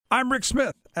I'm Rick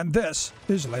Smith, and this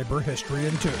is Labor History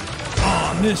in 2.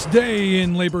 On this day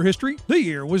in labor history, the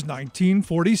year was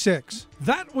 1946.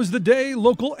 That was the day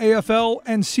local AFL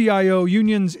and CIO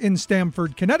unions in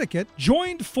Stamford, Connecticut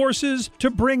joined forces to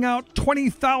bring out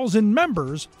 20,000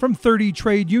 members from 30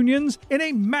 trade unions in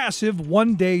a massive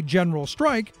one-day general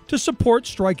strike to support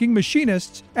striking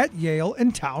machinists at Yale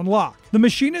and Town Lock. The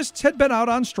machinists had been out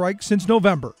on strike since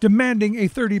November, demanding a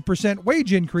 30%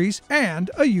 wage increase and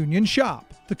a union shop.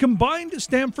 The combined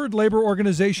Stamford labor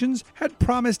organizations had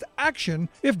promised action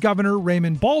if Governor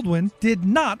Raymond Baldwin did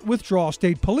not withdraw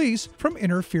state police from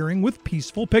interfering with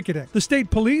peaceful picketing. The state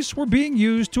police were being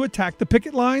used to attack the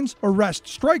picket lines, arrest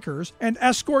strikers, and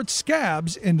escort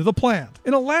scabs into the plant.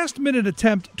 In a last-minute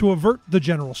attempt to avert the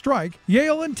general strike,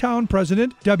 Yale and Town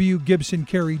President W. Gibson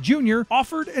Carey Jr.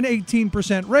 offered an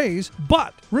 18% raise,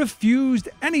 but refused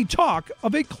any talk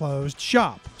of a closed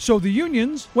shop. So the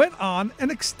unions went on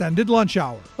an extended lunch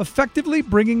hour, effectively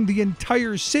bringing the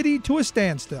entire city to a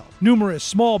standstill. Numerous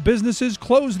small businesses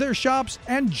closed their shops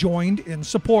and joined in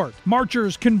support.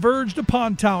 Marchers converged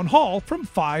upon Town Hall from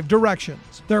 5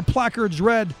 directions. Their placards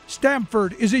read,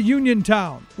 "Stamford is a union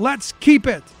town. Let's keep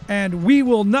it, and we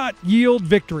will not yield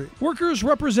victory." Workers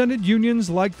represented unions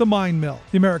like the Mine Mill,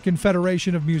 the American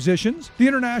Federation of Musicians, the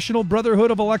International Brotherhood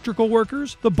of Electrical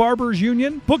Workers, the Barbers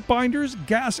Union, Bookbinders,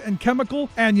 Gas and Chemical,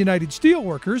 and United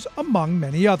Steelworkers, among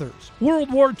many others.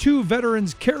 World War II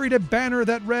veterans carried a banner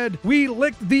that read, "We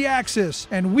licked the Axis,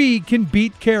 and we can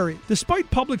beat Carey."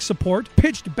 Despite public support,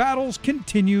 pitched battles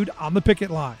continued on the picket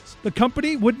lines. The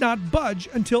company would not budge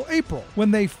until April,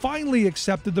 when they finally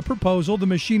accepted the proposal the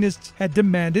machinists had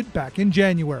demanded back in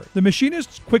January. The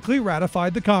machinists quickly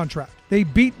ratified the contract. They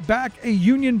beat back a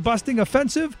union-busting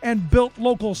offensive and built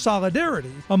local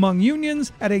solidarity among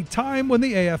unions at a time when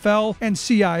the AFL and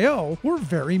CIO were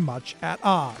very much at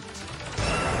odds.